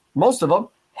still, most of them,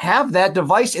 have that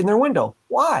device in their window.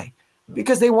 Why?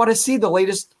 Because they want to see the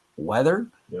latest weather,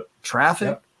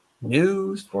 traffic,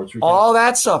 news, all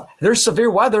that stuff. There's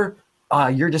severe weather.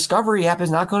 Your Discovery app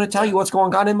is not going to tell you what's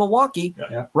going on in Milwaukee,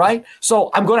 right? So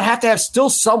I'm going to have still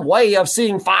some way of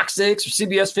seeing Fox 6 or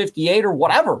CBS 58 or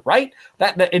whatever, right?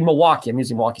 That in Milwaukee. I'm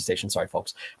using Milwaukee station. Sorry,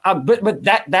 folks. But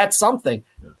that's something.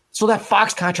 So that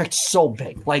Fox contract is so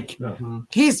big. Like Tom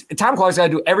Clark's got to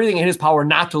do everything in his power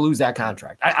not to lose that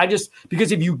contract. I just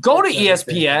because if you go to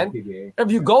ESPN,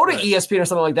 or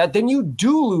something like that, then you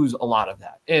do lose a lot of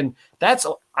that. And that's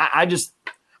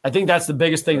I think that's the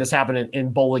biggest thing that's happening in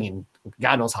bowling in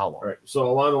God knows how long. Right. So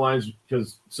along the lines,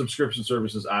 because subscription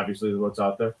services obviously is what's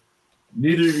out there.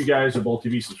 Neither of you guys are Bowl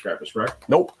TV subscribers, correct?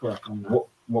 Nope. Correct.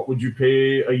 What would you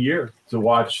pay a year to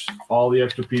watch all the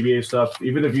extra PBA stuff,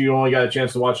 even if you only got a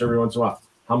chance to watch every once in a while?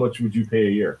 How much would you pay a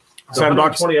year? It's $10,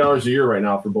 $20 a year right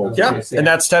now for both. Yeah, and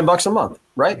that's $10 a month,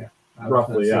 right? Yeah.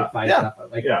 Roughly,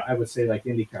 I would say like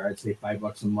IndyCar, I'd say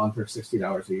 $5 a month or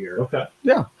 $60 a year. Okay.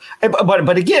 Yeah,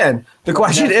 but again, the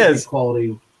question is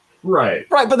quality. Right.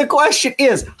 But the question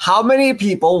is, how many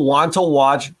people want to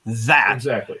watch that?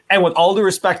 Exactly. And with all due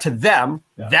respect to them,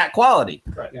 that quality.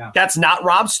 Right. Yeah. That's not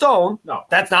Rob Stone. No.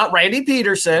 That's not Randy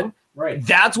Peterson. Right.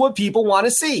 That's what people want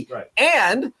to see. Right.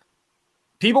 And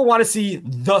people want to see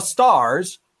the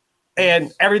stars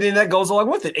and everything that goes along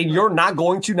with it. And you're not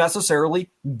going to necessarily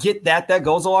get that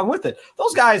goes along with it.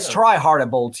 Those guys try hard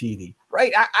at Bowl TV,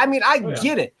 right? I mean, I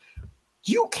get it.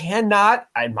 You cannot,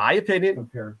 in my opinion,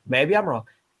 maybe I'm wrong.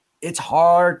 It's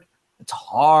hard. It's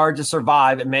hard to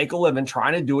survive and make a living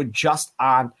trying to do it just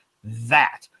on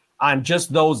that, on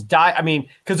just those I mean,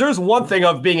 because there's one thing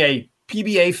of being a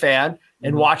PBA fan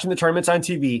and watching the tournaments on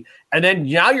TV, and then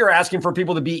now you're asking for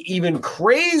people to be even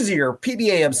crazier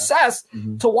PBA obsessed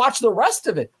to watch the rest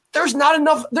of it. There's not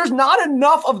enough. There's not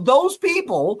enough of those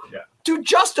people to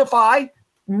justify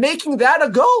making that a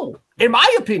go, in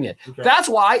my opinion. That's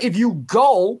why if you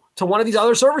go to one of these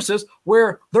other services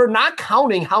where they're not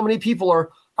counting how many people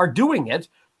are doing it,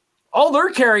 all they're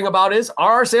caring about is,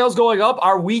 are our sales going up?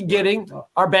 Are we getting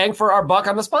our bang for our buck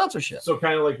on the sponsorship? So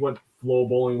kind of like what Flow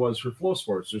Bowling was for Flow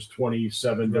Sports. There's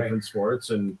 27 different sports,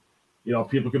 and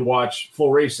people could watch Flow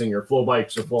Racing or Flow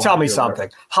Bikes or Flow. Tell me something.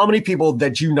 How many people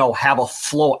that you know have a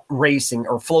Flow Racing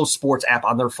or Flow Sports app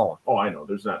on their phone? Oh, I know.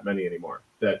 There's not many anymore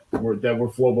that were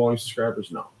Flow Bowling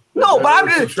subscribers. No, but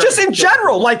I'm just in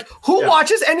general. Like, who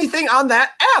watches anything on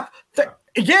that app?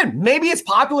 Again, maybe it's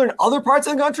popular in other parts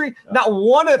of the country. Not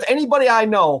one of anybody I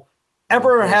know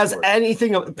ever has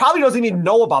anything. Probably doesn't even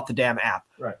know about the damn app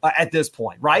at this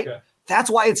point, right? Okay. That's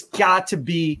why it's got to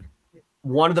be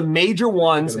one of the major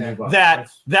ones that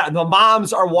the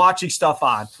moms are watching stuff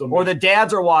on, or the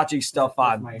dads are watching stuff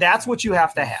on. That's what you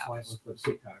have to have.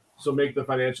 So make the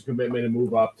financial commitment and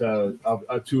move up to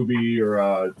a Tubi or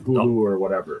a Hulu or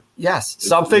whatever. Yes,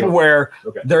 something where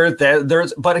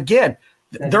there's. But again,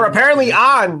 they're apparently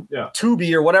on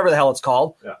Tubi or whatever the hell it's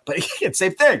called. Yeah. But it's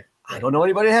same thing. I don't know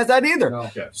anybody that has that either. No.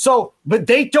 Okay. So, but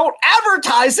they don't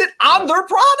advertise it on their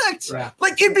product. Right.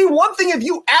 Like, it'd be one thing if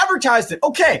you advertised it.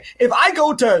 Okay, if I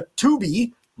go to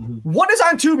Tubi, what is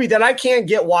on Tubi that I can't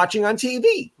get watching on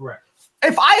TV? Correct.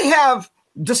 If I have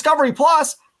Discovery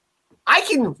Plus, I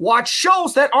can watch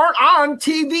shows that aren't on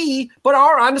TV but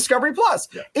are on Discovery Plus.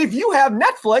 Yeah. If you have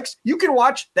Netflix, you can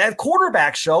watch that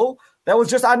quarterback show that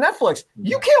was just on Netflix.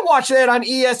 You can't watch that on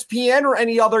ESPN or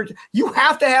any other. You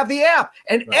have to have the app,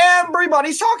 and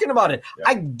everybody's talking about it. Yeah.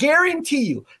 I guarantee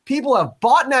you, people have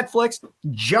bought Netflix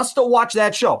just to watch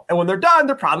that show. And when they're done,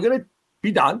 they're probably going to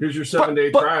be done. Here's your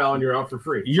 7-day trial, and you're out for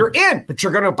free. You're in, but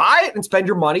you're going to buy it and spend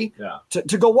your money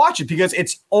to go watch it because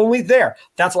it's only there.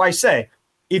 That's why I say,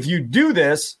 if you do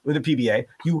this with a PBA,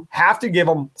 you have to give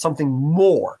them something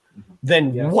more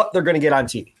than what they're going to get on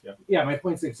TV. Yeah, my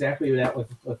point's exactly that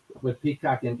with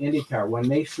Peacock and IndyCar. When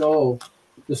they show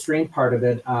the stream part of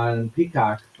it on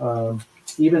Peacock,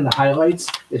 even the highlights,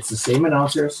 it's the same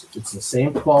announcers, it's the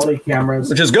same quality cameras,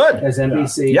 which is good as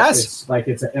NBC. Yeah. Yes, it's like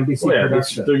it's an NBC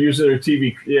production. They're using their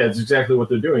TV. Yeah, it's exactly what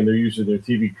they're doing. They're using their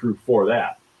TV crew for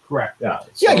that. Correct. Yeah.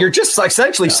 So, you're just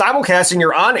essentially simulcasting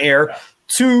your on air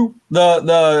to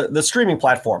the streaming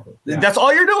platform. That's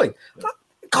all you're doing.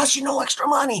 It costs you no extra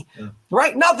money,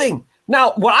 right? Nothing.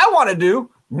 Now, what I want to do,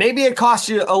 maybe it costs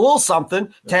you a little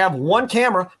something to have one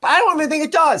camera, but I don't even think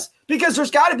it does because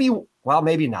there's got to be, well,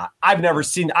 maybe not. I've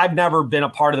never been a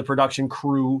part of the production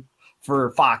crew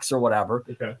for Fox or whatever,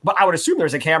 but I would assume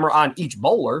there's a camera on each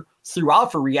bowler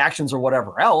throughout for reactions or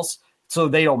whatever else so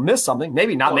they don't miss something.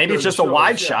 Maybe not. Maybe it's just a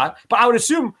wide shot, but I would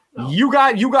assume you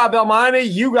got Belmonte,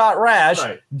 you got Rash.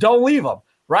 Right. Don't leave them.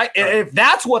 right? And if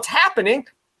that's what's happening,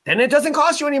 then it doesn't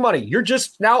cost you any money. You're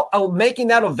just now making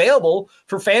that available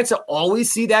for fans to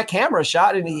always see that camera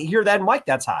shot and hear that mic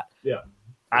that's hot. Yeah.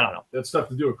 I don't know. That's tough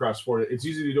to do across 40. It's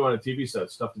easy to do on a TV set.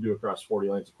 It's tough to do across 40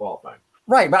 lanes of qualifying.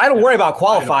 Right, but I don't worry about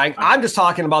qualifying. I'm just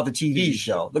talking about the TV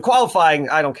show. The qualifying,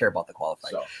 I don't care about the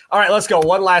qualifying. So. All right, let's go.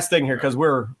 One last thing here because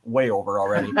we're way over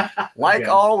already. Like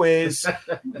always,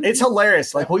 it's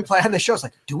hilarious. Like we plan the show. It's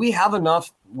like, do we have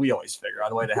enough? We always figure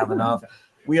out a way to have enough.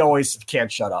 We always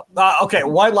can't shut up. Okay,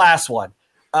 one last one.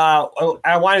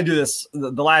 I want to do this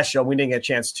the last show. We didn't get a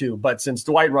chance to, but since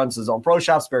Dwight runs his own pro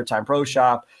shop, Spare Time Pro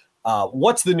Shop,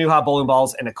 what's the new hot bowling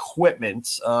balls and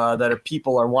equipment that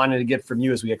people are wanting to get from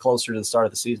you as we get closer to the start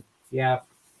of the season? Yeah,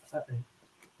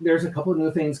 there's a couple of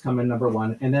new things coming, number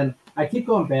one. And then I keep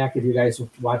going back, if you guys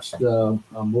watched the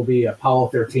movie Apollo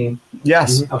 13.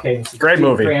 Yes. Okay. Great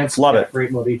movie. Krantz, love it.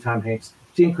 Great movie, Tom Hanks.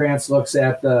 Gene Krantz looks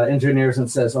at the engineers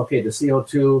and says, okay, the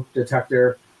CO2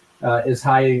 detector is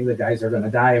high. The guys are going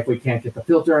to die if we can't get the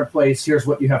filter in place. Here's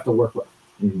what you have to work with.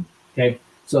 Mm-hmm. Okay.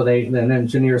 So then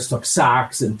engineers took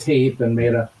socks and tape and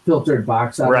made a filtered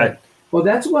box out of it. Well,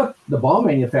 that's what the ball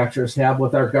manufacturers have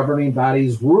with our governing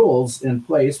bodies rules in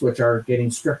place, which are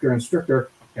getting stricter and stricter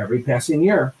every passing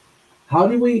year. How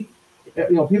do we,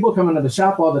 people come into the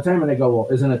shop all the time and they go,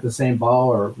 well, isn't it the same ball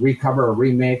or recover or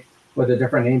remake with a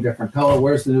different name, different color?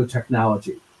 Where's the new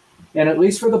technology? And at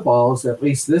least for the balls, at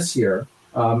least this year,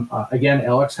 again,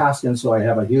 Alex Hoskins, so I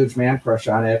have a huge man crush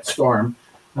on at Storm.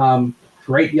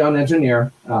 Great young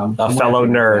engineer. A fellow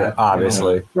nerd,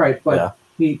 obviously. Right, but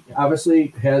he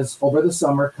obviously has, over the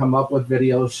summer, come up with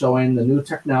videos showing the new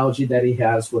technology that he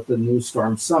has with the new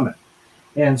Storm Summit.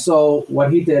 And so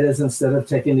what he did is instead of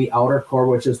taking the outer core,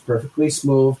 which is perfectly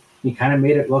smooth, he kind of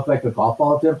made it look like a golf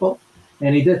ball dimple.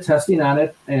 And he did testing on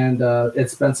it, and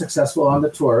it's been successful on the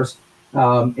tours.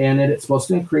 And it's supposed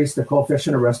to increase the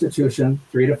coefficient of restitution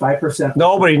 3 to 5%.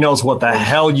 Nobody knows what the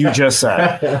hell you just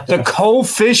said. The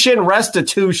coefficient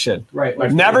restitution. Right.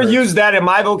 I've never used that in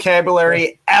my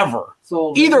vocabulary ever.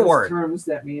 So either word. Terms,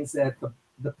 that means that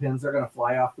the pins are going to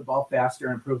fly off the ball faster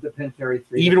and improve the pin carry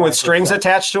 3 even with strings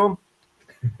attached to them?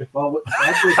 Well,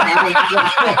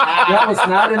 that was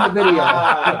not in the video.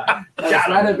 That was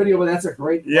not in the video, but that's a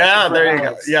great. Yeah, there you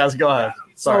go. Yes, go ahead.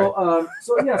 Sorry.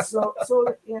 So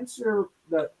to answer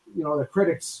the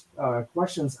critics'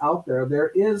 questions out there,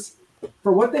 there is,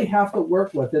 for what they have to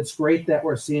work with, it's great that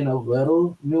we're seeing a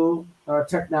little new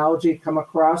technology come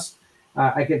across.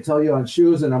 I can tell you on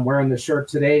shoes, and I'm wearing the shirt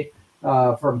today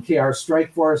from KR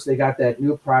Strike Force. They got that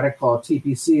new product called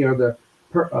TPC, or the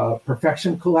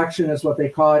Perfection Collection is what they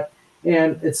call it.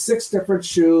 And it's 6 different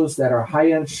shoes that are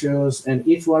high-end shoes, and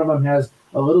each one of them has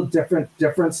a little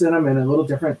difference in them and a little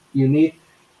different unique.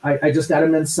 I just got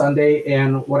them in Sunday,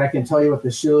 and what I can tell you with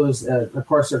the shoes, of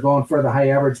course, they're going for the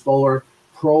high average bowler,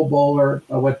 pro bowler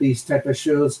with these type of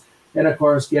shoes. And, of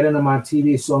course, getting them on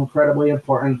TV is so incredibly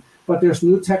important. But there's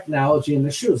new technology in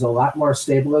the shoes, a lot more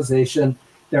stabilization.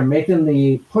 They're making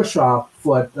the push-off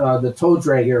foot, the toe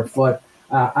dragger foot,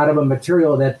 out of a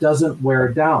material that doesn't wear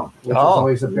down, which is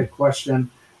always a big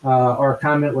question or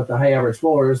comment with the high average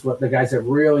bowlers, with the guys that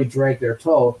really drag their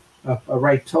toe, a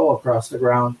right toe across the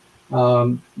ground,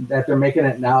 that they're making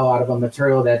it now out of a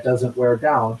material that doesn't wear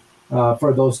down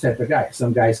for those type of guys.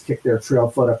 Some guys kick their trail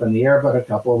foot up in the air, but a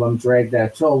couple of them drag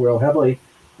that toe real heavily,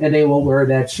 and they will wear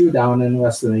that shoe down in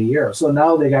less than a year. So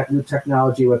now they got new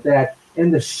technology with that,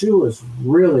 and the shoe is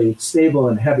really stable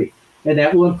and heavy. And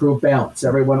that will improve balance.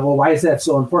 Everyone, well, why is that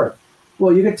so important?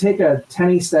 Well, you can take a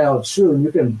tennis-styled shoe and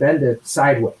you can bend it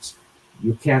sideways.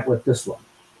 You can't with this one.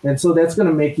 And so that's going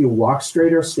to make you walk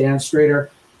straighter, stand straighter.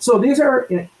 So these are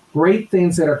great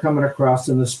things that are coming across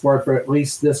in the sport for at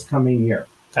least this coming year.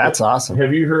 That's awesome.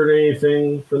 Have you heard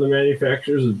anything from the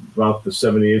manufacturers about the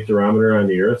 78 durometer on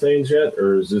the urethanes yet?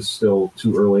 Or is this still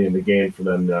too early in the game for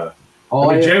them to...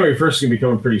 January 1st is going to be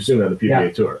coming pretty soon on the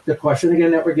PBA Tour. The question,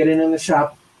 again, that we're getting in the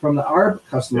shop from the ARB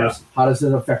customers, how does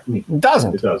it affect me? It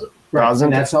doesn't. It doesn't. Right.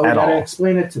 And that's how we got to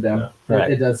explain it to them. Yeah.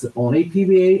 Right. It does only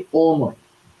PBA only.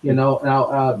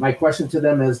 Now my question to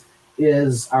them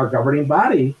is our governing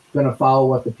body going to follow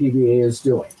what the PBA is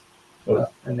doing?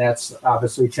 And that's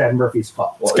obviously Chad Murphy's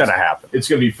call. It's going to happen. It's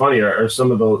going to be funny. Are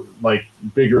some of the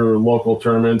bigger local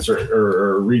tournaments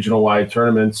or regional wide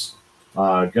tournaments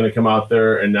going to come out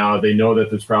there, and now they know that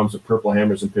there's problems with purple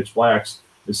hammers and pitch blacks?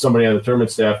 Is somebody on the tournament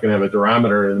staff going to have a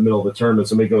durometer in the middle of the tournament?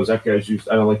 Somebody goes, I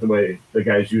don't like the way the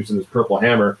guy's using his purple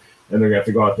hammer, and they're going to have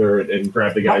to go out there and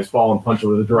grab the guy's ball and punch it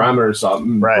with a durometer or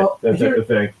something. Right. That type of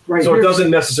thing. Right. So it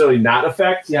doesn't necessarily not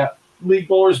affect league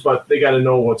bowlers, but they got to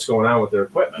know what's going on with their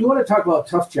equipment. You want to talk about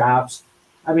tough jobs?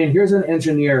 I mean, here's an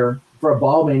engineer for a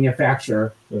ball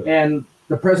manufacturer, and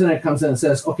the president comes in and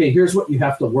says, okay, here's what you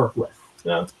have to work with.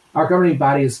 Yeah. Our governing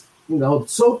bodies,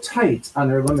 so tight on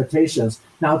their limitations,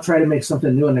 now try to make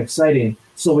something new and exciting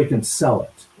so we can sell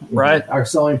it. Right. Our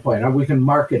selling point, or we can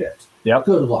market it. Yep.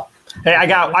 Good luck. Hey, I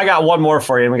got one more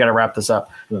for you, and we got to wrap this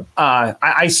up. Yeah.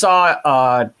 I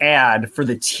saw an ad for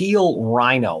the teal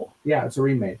Rhino. Yeah, it's a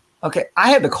remake. Okay, I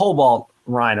had the Cobalt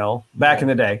Rhino back in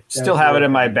the day. Still have it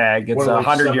in my bag. It's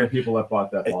 100 years. People that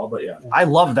bought that ball, but yeah, I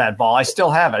love that ball. I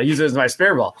still have it. I use it as my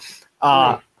spare ball.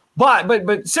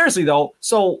 But seriously though,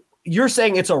 so you're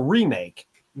saying it's a remake,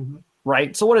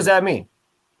 right? So what does that mean?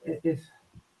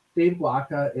 Dave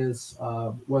Glocka is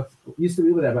used to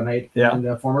be with Ebonite, yeah, and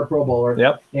a former Pro Bowler.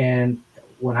 Yep. And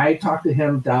when I talked to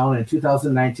him down in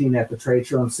 2019 at the trade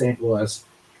show in St. Louis,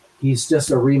 he's just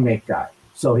a remake guy.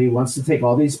 So he wants to take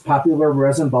all these popular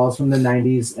resin balls from the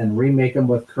 90s and remake them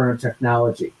with current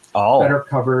technology. Better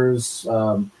covers,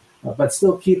 but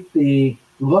still keep the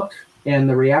look and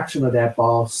the reaction of that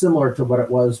ball similar to what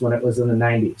it was when it was in the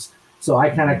 90s. So I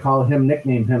kind of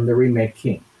nickname him the Remake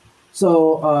King.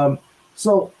 So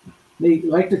they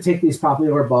like to take these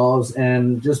popular balls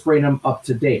and just bring them up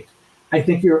to date. I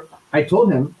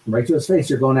told him right to his face,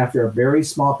 you're going after a very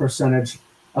small percentage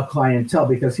of clientele,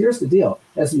 because here's the deal.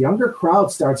 As the younger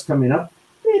crowd starts coming up,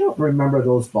 they don't remember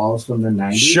those balls from the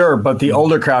 90s. Sure, but the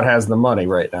older crowd has the money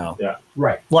right now. Yeah.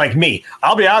 Right. Like me.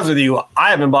 I'll be honest with you, I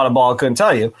haven't bought a ball, I couldn't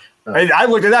tell you. I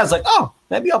looked at that, I was like, oh,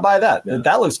 maybe I'll buy that. Yeah.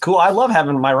 That looks cool. I love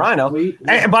having my Rhino.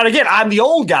 But again, I'm the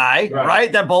old guy,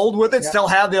 right? That bowled with it, still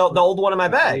have the old one in my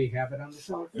bag. They have it on the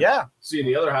shelf. Yeah. See,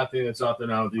 the other hot thing that's out there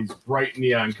now, these bright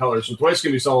neon colors. So Dwight's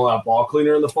going to be selling a lot of ball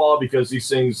cleaner in the fall because these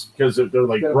things, because they're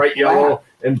like bright yellow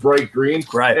and bright green.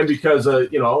 Right. And because,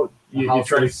 you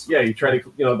try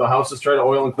to, the houses try to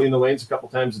oil and clean the lanes a couple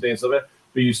times a day and stuff like that,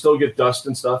 but you still get dust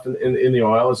and stuff in the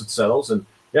oil as it settles. And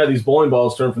yeah, these bowling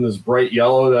balls turn from this bright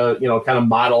yellow to, kind of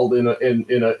mottled in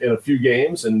a few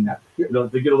games, and they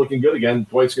get it looking good again.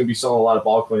 Dwight's going to be selling a lot of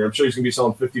ball cleaner. I'm sure he's going to be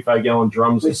selling 55-gallon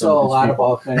drums. We sell a lot of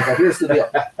ball cleaner, but here's the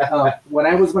deal. When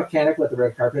I was mechanic with the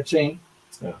Red Carpet Chain,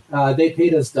 they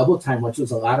paid us double time, which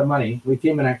was a lot of money. We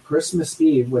came in on Christmas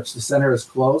Eve, which the center is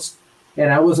closed,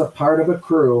 and I was a part of a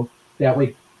crew that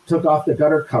we took off the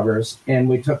gutter covers and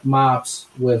we took mops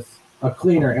with a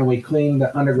cleaner and we cleaned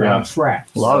the underground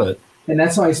tracks. Love it. And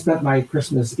that's how I spent my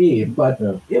Christmas Eve. But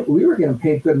we were getting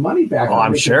paid good money back.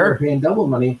 I'm sure. We were paying double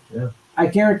money. Yeah. I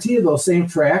guarantee you those same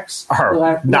tracks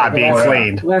are not being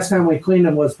cleaned. The last time we cleaned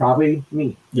them was probably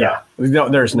me. Yeah.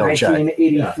 There's no check.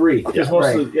 1983. Because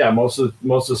most of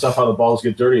the stuff how the balls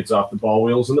get dirty, it's off the ball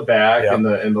wheels in the back and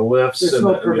the lifts. There's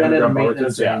no preventative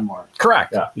maintenance anymore.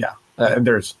 Correct. Yeah.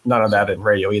 There's none of that in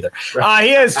radio either.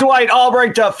 He is Dwight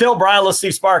Albrecht, Phil Bryan,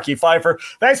 Steve Sparky Pfeiffer.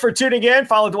 Thanks for tuning in.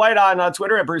 Follow Dwight on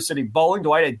Twitter at Bruce City Bowling.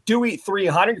 Dwight at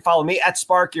Dewey300. You follow me at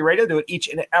Sparky Radio. Do it each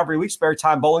and every week. Spare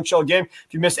Time Bowling Show. Again, if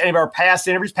you missed any of our past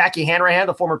interviews, Packy Hanrahan,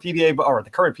 the former PBA or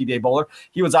the current PBA bowler,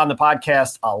 he was on the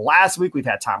podcast last week. We've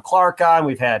had Tom Clark on.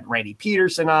 We've had Randy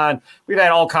Peterson on. We've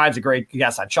had all kinds of great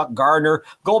guests on. Chuck Gardner.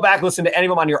 Go back, listen to any of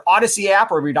them on your Odyssey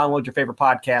app or if you download your favorite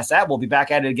podcast app. We'll be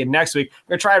back at it again next week.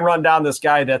 We're going to try and run down this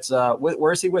guy that's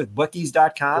where is he with?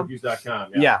 Bookies.com?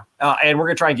 Bookies.com, yeah. And we're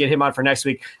going to try and get him on for next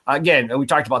week. Again, we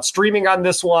talked about streaming on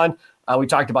this one. We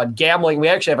talked about gambling. We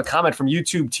actually have a comment from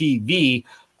YouTube TV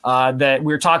that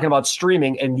we were talking about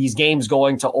streaming and these games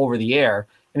going to over the air.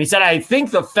 And he said, I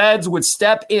think the feds would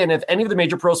step in if any of the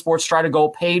major pro sports try to go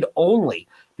paid only.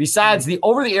 Besides, the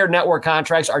over-the-air network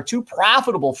contracts are too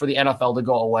profitable for the NFL to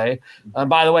go away. And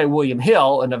by the way, William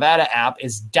Hill, a Nevada app,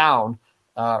 is down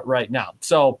right now.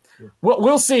 So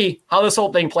we'll see how this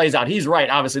whole thing plays out. He's right.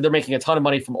 Obviously, they're making a ton of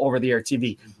money from over-the-air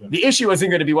TV. The issue isn't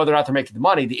going to be whether or not they're making the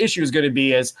money. The issue is going to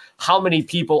be is how many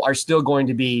people are still going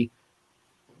to be,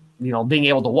 being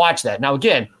able to watch that. Now,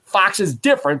 again, Fox is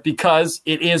different because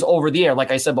it is over-the-air. Like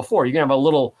I said before, you're going to have a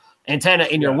little antenna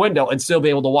in your window and still be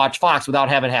able to watch Fox without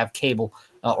having to have cable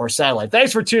or satellite.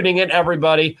 Thanks for tuning in,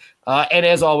 everybody. And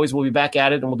as always, we'll be back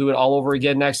at it, and we'll do it all over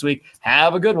again next week.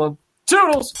 Have a good one.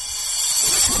 Toodles!